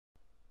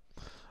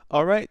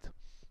All right,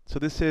 so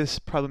this is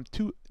problem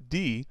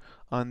 2D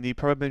on the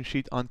problem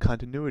sheet on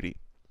continuity.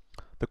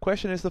 The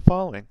question is the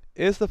following.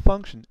 Is the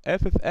function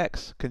f of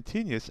x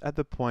continuous at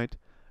the point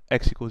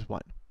x equals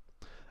 1?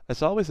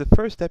 As always, the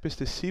first step is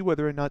to see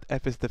whether or not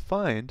f is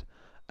defined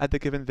at the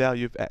given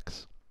value of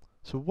x.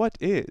 So what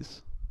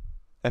is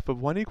f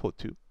of 1 equal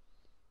to?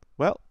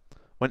 Well,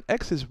 when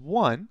x is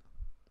 1,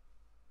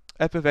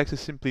 f of x is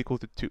simply equal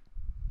to 2.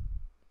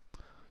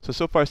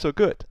 So far so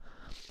good.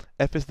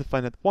 F is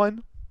defined at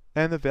 1,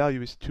 and the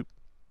value is 2.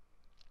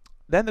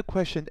 Then the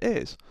question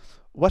is,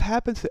 what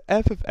happens to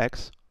f of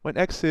x when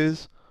x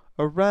is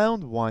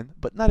around 1,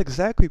 but not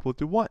exactly equal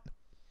to 1?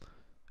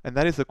 And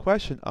that is the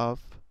question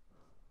of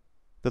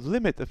the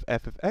limit of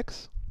f of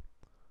x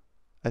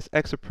as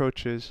x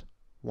approaches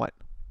 1.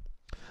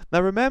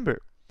 Now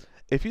remember,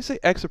 if you say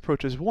x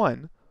approaches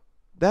 1,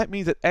 that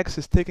means that x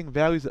is taking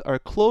values that are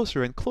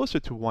closer and closer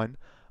to 1,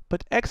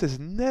 but x is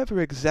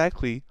never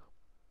exactly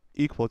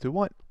equal to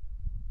 1.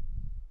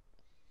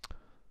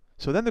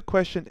 So then the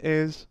question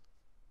is,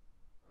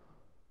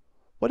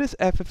 what is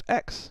f of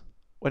x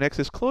when x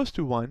is close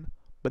to 1,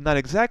 but not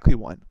exactly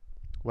 1?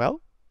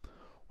 Well,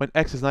 when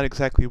x is not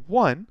exactly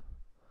 1,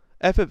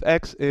 f of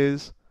x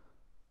is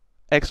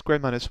x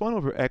squared minus 1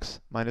 over x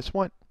minus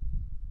 1.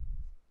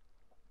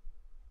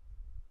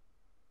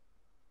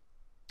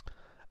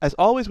 As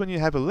always, when you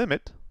have a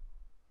limit,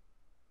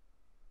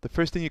 the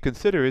first thing you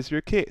consider is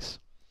your case.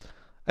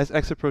 As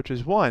x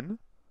approaches 1,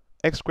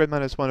 x squared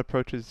minus 1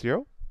 approaches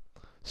 0.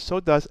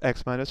 So does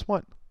x minus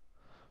 1.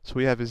 So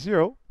we have a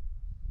 0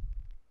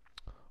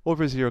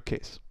 over 0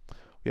 case.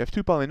 We have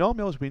two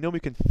polynomials. We know we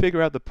can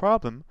figure out the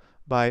problem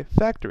by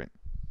factoring.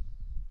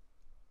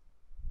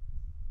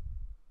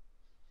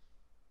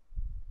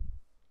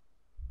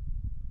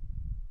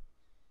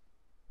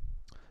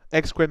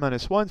 X squared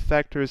minus 1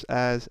 factors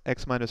as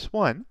x minus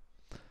 1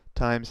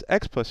 times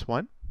x plus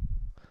 1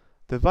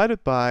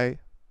 divided by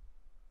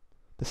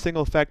the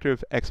single factor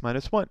of x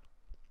minus 1.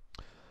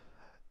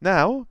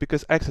 Now,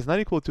 because x is not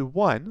equal to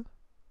 1,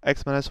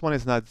 x minus 1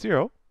 is not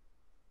 0,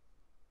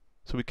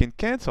 so we can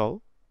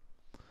cancel,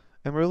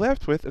 and we're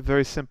left with a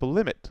very simple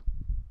limit.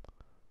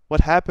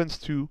 What happens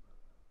to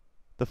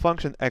the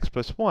function x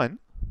plus 1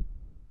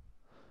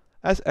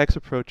 as x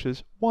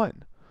approaches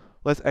 1?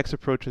 Well, as x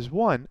approaches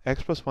 1,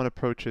 x plus 1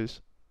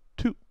 approaches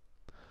 2.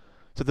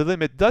 So the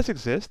limit does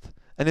exist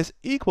and is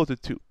equal to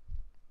 2.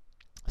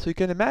 So you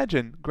can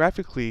imagine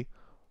graphically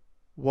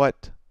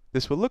what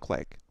this will look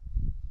like.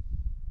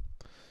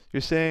 You're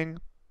saying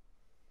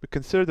we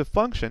consider the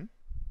function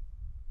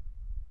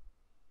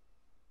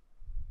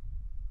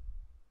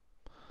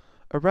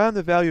around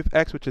the value of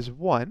x, which is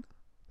 1.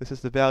 This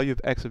is the value of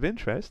x of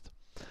interest.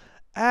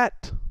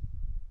 At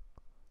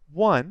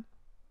 1,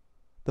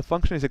 the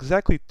function is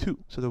exactly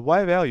 2. So the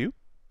y value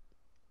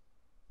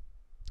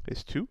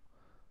is 2.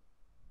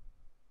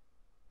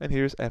 And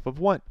here's f of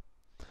 1.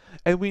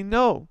 And we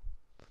know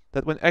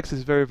that when x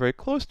is very, very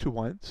close to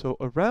 1, so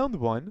around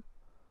 1,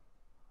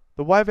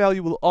 the y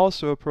value will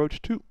also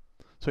approach 2.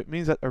 So it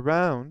means that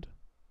around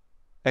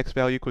x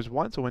value equals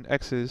 1, so when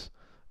x is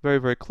very,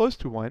 very close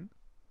to 1,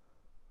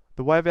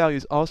 the y value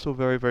is also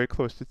very, very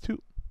close to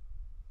 2.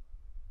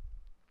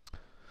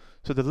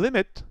 So the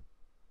limit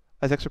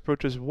as x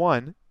approaches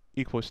 1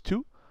 equals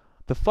 2.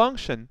 The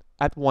function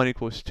at 1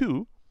 equals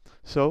 2.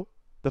 So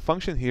the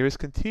function here is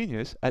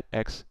continuous at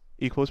x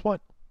equals 1.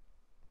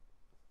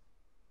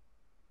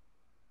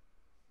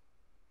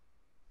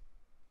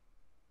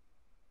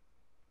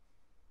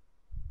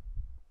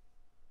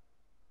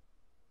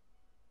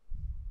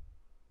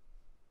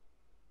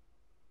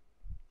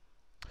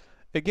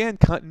 Again,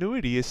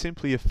 continuity is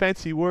simply a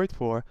fancy word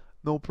for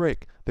no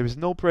break. There is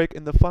no break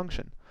in the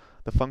function.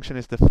 The function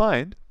is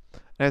defined,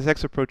 and as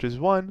x approaches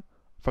 1,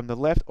 from the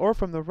left or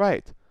from the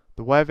right,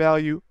 the y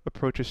value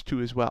approaches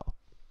 2 as well.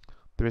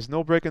 There is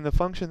no break in the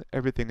function,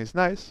 everything is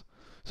nice,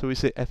 so we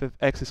say f of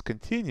x is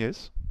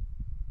continuous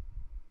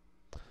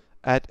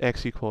at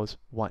x equals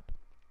 1.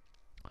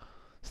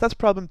 So that's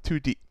problem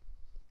 2D.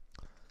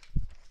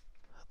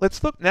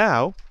 Let's look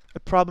now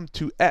at problem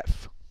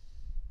 2F.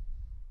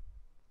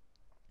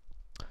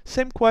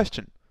 Same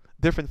question,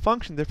 different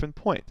function, different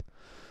point.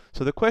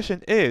 So the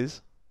question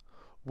is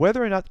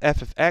whether or not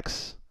f of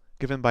x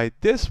given by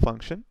this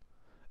function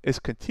is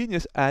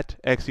continuous at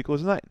x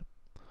equals 9.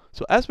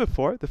 So as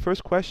before, the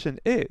first question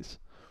is,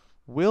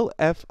 will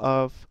f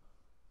of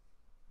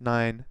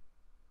 9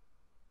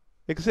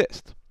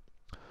 exist?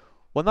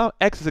 Well, now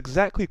x is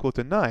exactly equal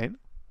to 9,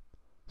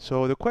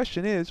 so the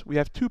question is, we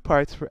have two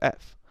parts for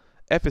f.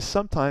 F is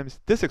sometimes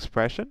this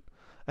expression,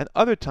 and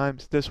other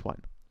times this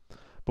one.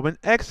 But when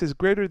x is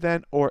greater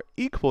than or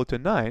equal to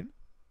 9,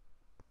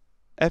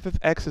 f of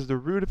x is the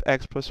root of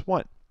x plus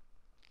 1.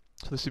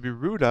 So this would be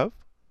root of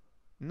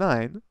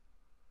 9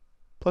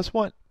 plus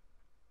 1.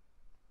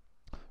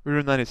 Root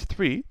of 9 is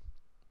 3.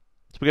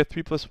 So we get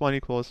 3 plus 1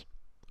 equals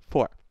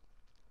 4.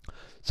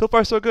 So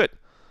far so good.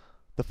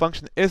 The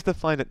function is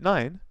defined at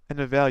 9, and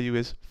the value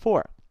is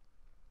 4.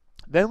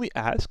 Then we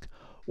ask,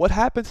 what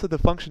happens to the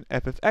function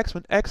f of x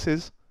when x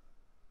is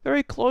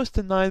very close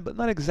to 9, but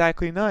not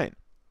exactly 9.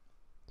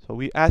 So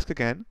we ask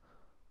again,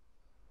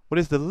 what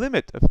is the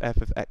limit of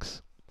f of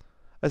x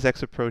as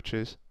x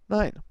approaches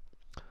 9?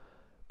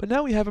 But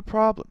now we have a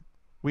problem.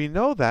 We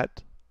know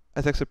that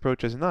as x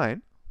approaches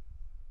 9,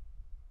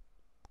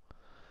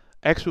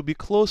 x will be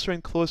closer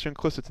and closer and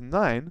closer to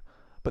 9,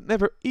 but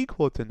never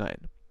equal to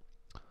 9.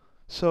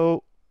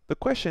 So the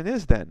question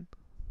is then,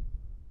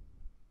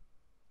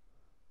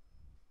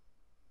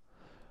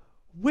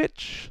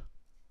 which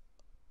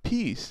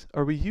piece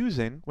are we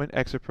using when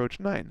x approaches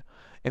 9?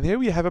 And here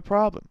we have a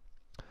problem.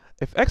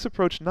 If x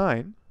approaches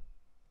 9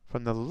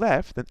 from the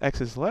left, then x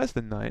is less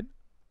than 9.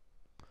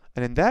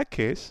 And in that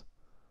case,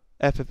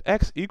 f of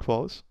x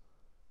equals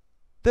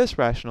this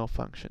rational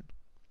function.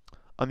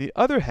 On the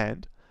other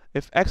hand,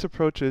 if x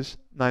approaches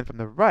 9 from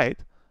the right,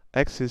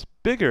 x is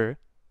bigger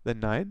than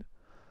 9.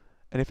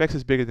 And if x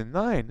is bigger than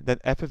 9, then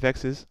f of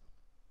x is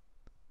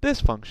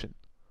this function.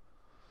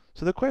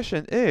 So the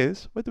question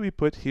is, what do we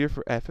put here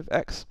for f of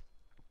x?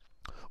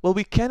 Well,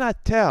 we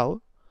cannot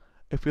tell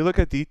if we look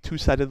at the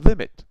two-sided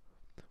limit.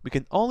 We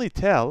can only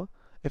tell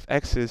if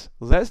x is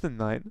less than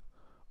 9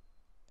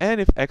 and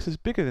if x is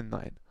bigger than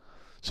 9.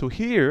 So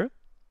here,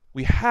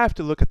 we have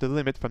to look at the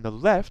limit from the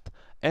left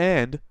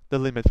and the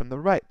limit from the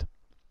right.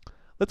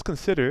 Let's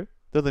consider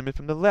the limit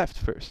from the left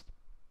first.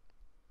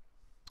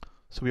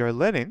 So we are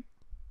letting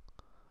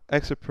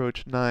x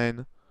approach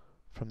 9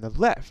 from the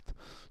left.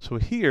 So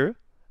here,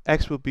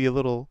 x will be a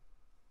little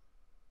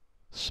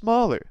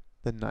smaller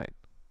than 9.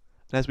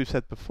 And as we've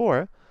said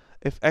before,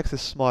 if x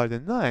is smaller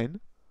than 9,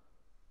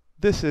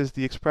 this is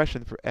the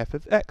expression for f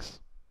of x.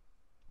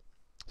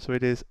 So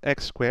it is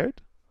x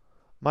squared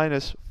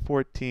minus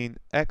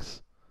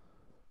 14x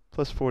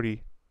plus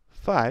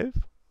 45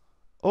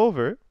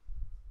 over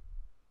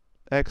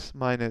x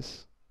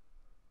minus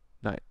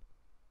 9.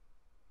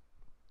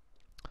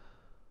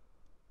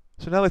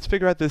 So now let's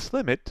figure out this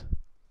limit.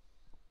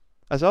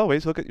 As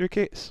always, look at your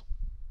case.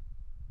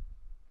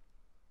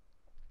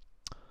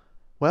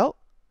 Well,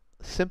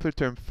 simpler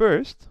term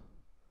first,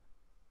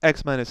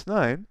 x minus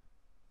 9,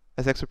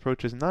 as x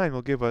approaches 9,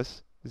 will give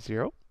us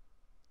 0.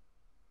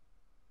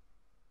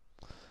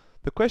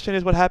 The question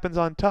is, what happens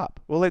on top?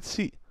 Well, let's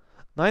see.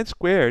 9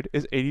 squared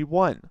is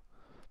 81,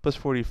 plus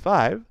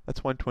 45,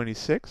 that's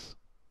 126.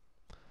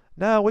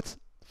 Now, what's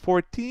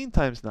 14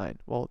 times 9?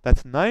 Well,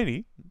 that's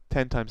 90,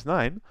 10 times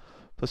 9,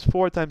 plus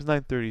 4 times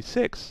 9,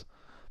 36.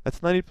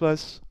 That's 90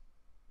 plus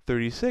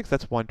 36,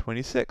 that's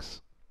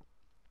 126.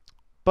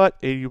 But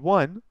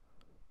 81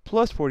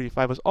 plus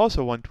 45 was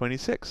also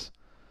 126.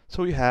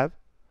 So we have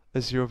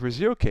a 0 over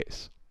 0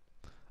 case.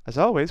 As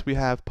always, we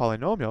have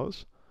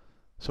polynomials,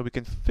 so we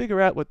can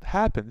figure out what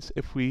happens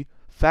if we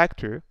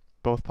factor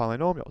both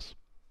polynomials.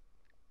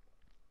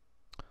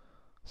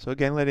 So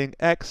again, letting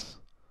x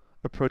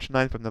approach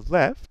 9 from the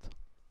left.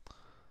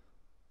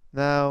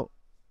 Now,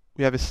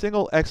 we have a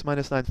single x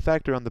minus 9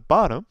 factor on the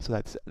bottom, so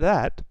that's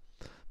that.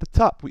 The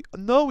top, we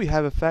know we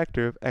have a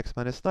factor of x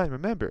minus 9.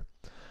 Remember,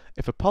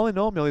 if a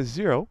polynomial is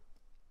 0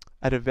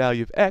 at a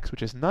value of x,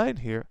 which is 9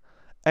 here,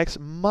 x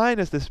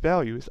minus this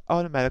value is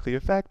automatically a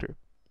factor.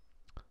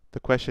 The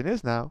question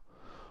is now,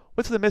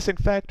 what's the missing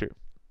factor?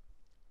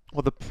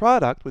 Well, the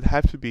product would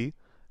have to be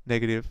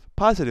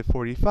positive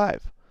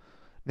 45.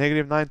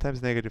 Negative 9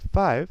 times negative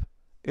 5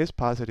 is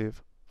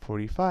positive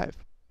 45.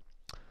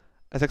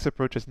 As x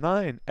approaches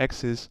 9,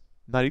 x is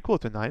not equal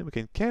to 9. We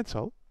can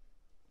cancel.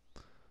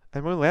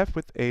 And we're left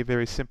with a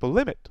very simple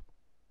limit.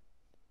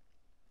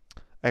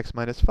 X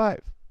minus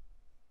 5.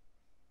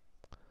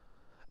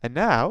 And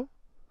now,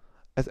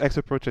 as x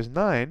approaches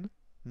 9,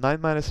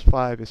 9 minus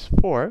 5 is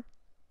 4.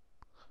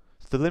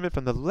 So the limit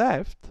from the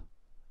left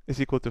is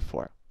equal to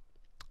 4.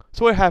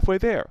 So we're halfway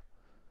there.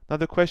 Now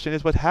the question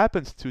is, what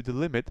happens to the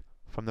limit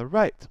from the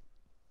right?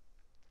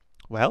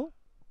 Well,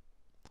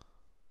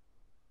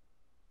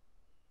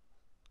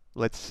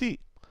 let's see.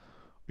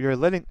 We are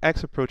letting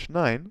x approach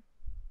 9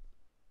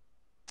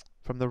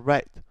 from the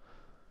right.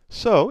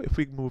 So if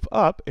we move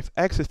up, if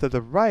x is to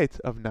the right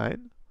of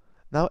 9,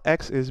 now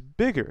x is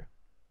bigger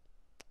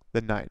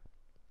than 9.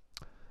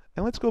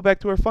 And let's go back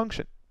to our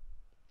function.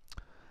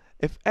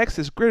 If x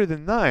is greater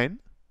than 9,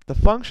 the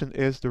function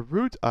is the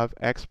root of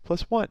x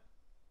plus 1.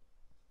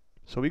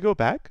 So we go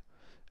back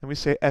and we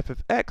say f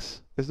of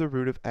x is the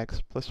root of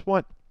x plus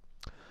 1.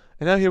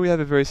 And now here we have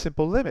a very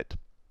simple limit.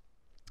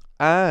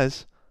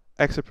 As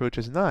x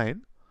approaches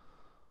 9,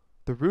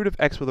 the root of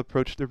x will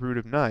approach the root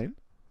of 9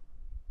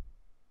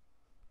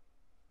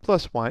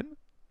 plus 1.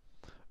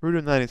 Root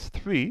of 9 is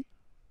 3.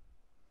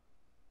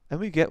 And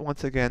we get,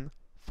 once again,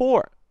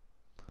 4.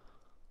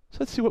 So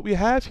let's see what we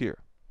have here.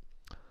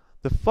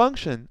 The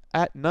function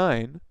at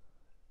 9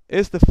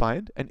 is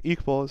defined and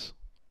equals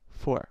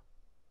 4.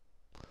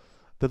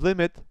 The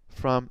limit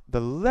from the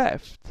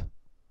left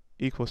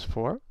equals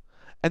 4,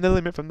 and the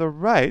limit from the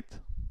right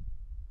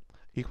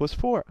equals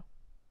 4.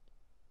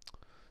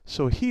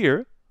 So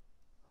here,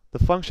 the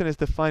function is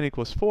defined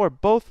equals 4.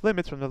 Both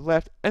limits from the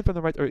left and from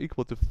the right are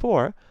equal to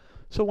 4.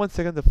 So once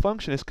again, the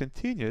function is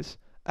continuous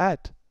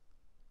at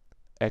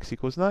x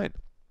equals 9.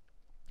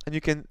 And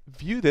you can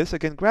view this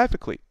again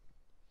graphically.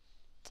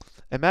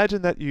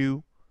 Imagine that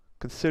you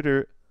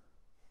consider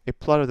a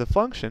plot of the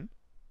function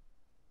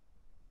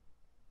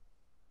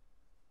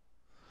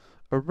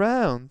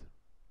around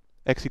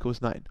x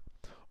equals 9.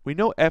 We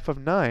know f of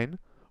 9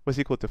 was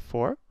equal to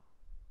 4.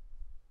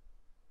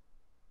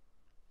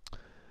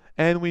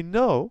 And we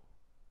know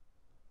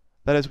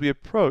that as we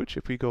approach,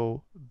 if we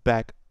go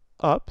back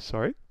up,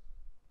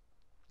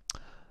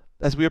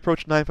 as we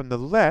approach 9 from the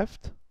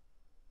left,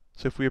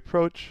 so if we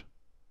approach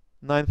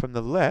 9 from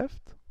the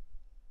left,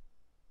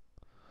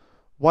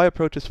 y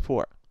approaches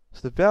 4.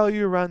 So the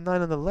value around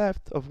 9 on the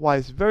left of y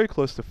is very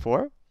close to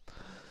 4.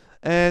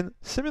 And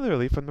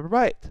similarly from the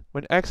right,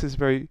 when x is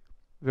very,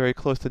 very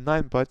close to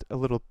 9 but a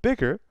little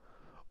bigger,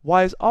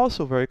 y is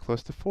also very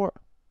close to 4.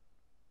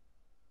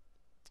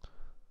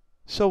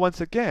 So once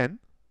again,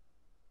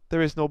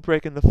 there is no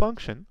break in the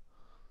function,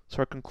 so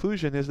our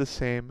conclusion is the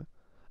same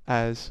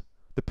as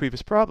the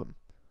previous problem.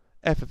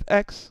 F of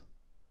x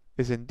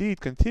is indeed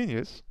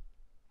continuous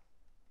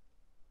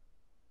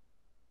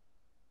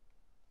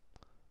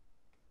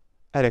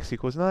at x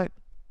equals 9.